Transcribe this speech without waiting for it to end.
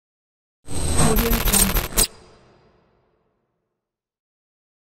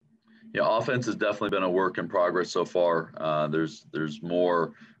Yeah, offense has definitely been a work in progress so far. There's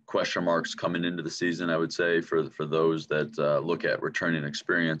more question marks coming into the season. I would say for those that look at returning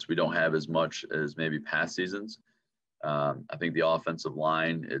experience, we don't have as much as maybe past seasons. I think the offensive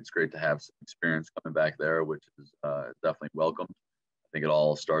line, it's great to have some experience coming back there, which is definitely welcomed. I think it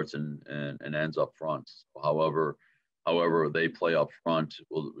all starts and ends up front. So however they play up front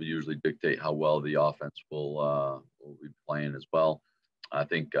will usually dictate how well the offense will be playing as well. I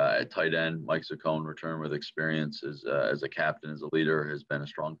think at tight end, Mike Saccone return with experience as a captain, as a leader, has been a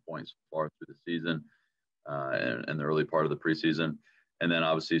strong point so far through the season and the early part of the preseason. And then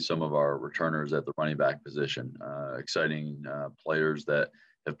obviously some of our returners at the running back position, exciting players that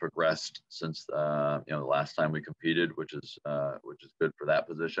have progressed since the last time we competed, which is good for that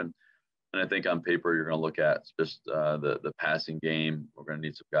position. And I think on paper you're going to look at just the passing game. We're going to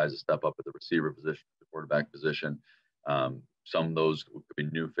need some guys to step up at the receiver position, the quarterback position. Some of those could be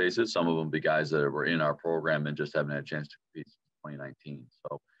new faces. Some of them be guys that were in our program and just haven't had a chance to compete since 2019.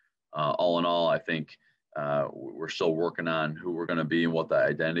 So all in all, I think we're still working on who we're going to be and what the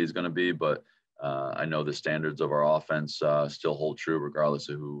identity is going to be. But I know the standards of our offense still hold true regardless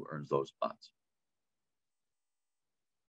of who earns those spots.